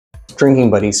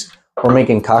Drinking buddies, we're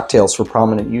making cocktails for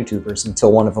prominent YouTubers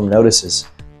until one of them notices.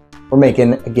 We're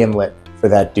making a gimlet for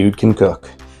that dude can cook.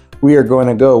 We are going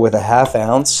to go with a ½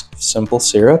 ounce of simple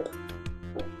syrup,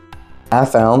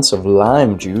 ½ ounce of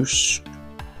lime juice,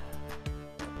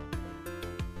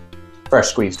 fresh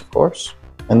squeezed of course,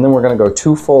 and then we're going to go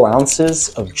 2 full ounces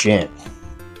of gin.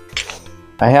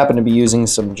 I happen to be using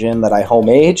some gin that I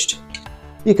home-aged.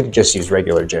 You could just use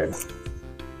regular gin.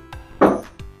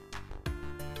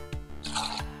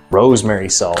 Rosemary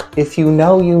salt. If you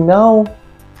know, you know.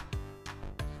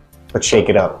 But shake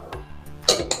it up.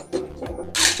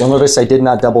 You'll notice I did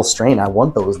not double strain. I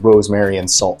want those rosemary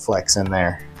and salt flecks in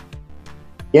there.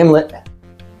 Gimlet.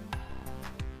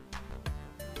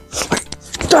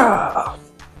 A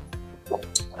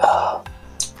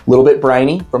little bit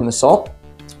briny from the salt.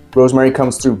 Rosemary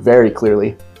comes through very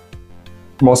clearly.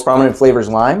 Most prominent flavor is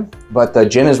lime, but the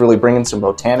gin is really bringing some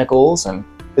botanicals, and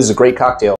this is a great cocktail.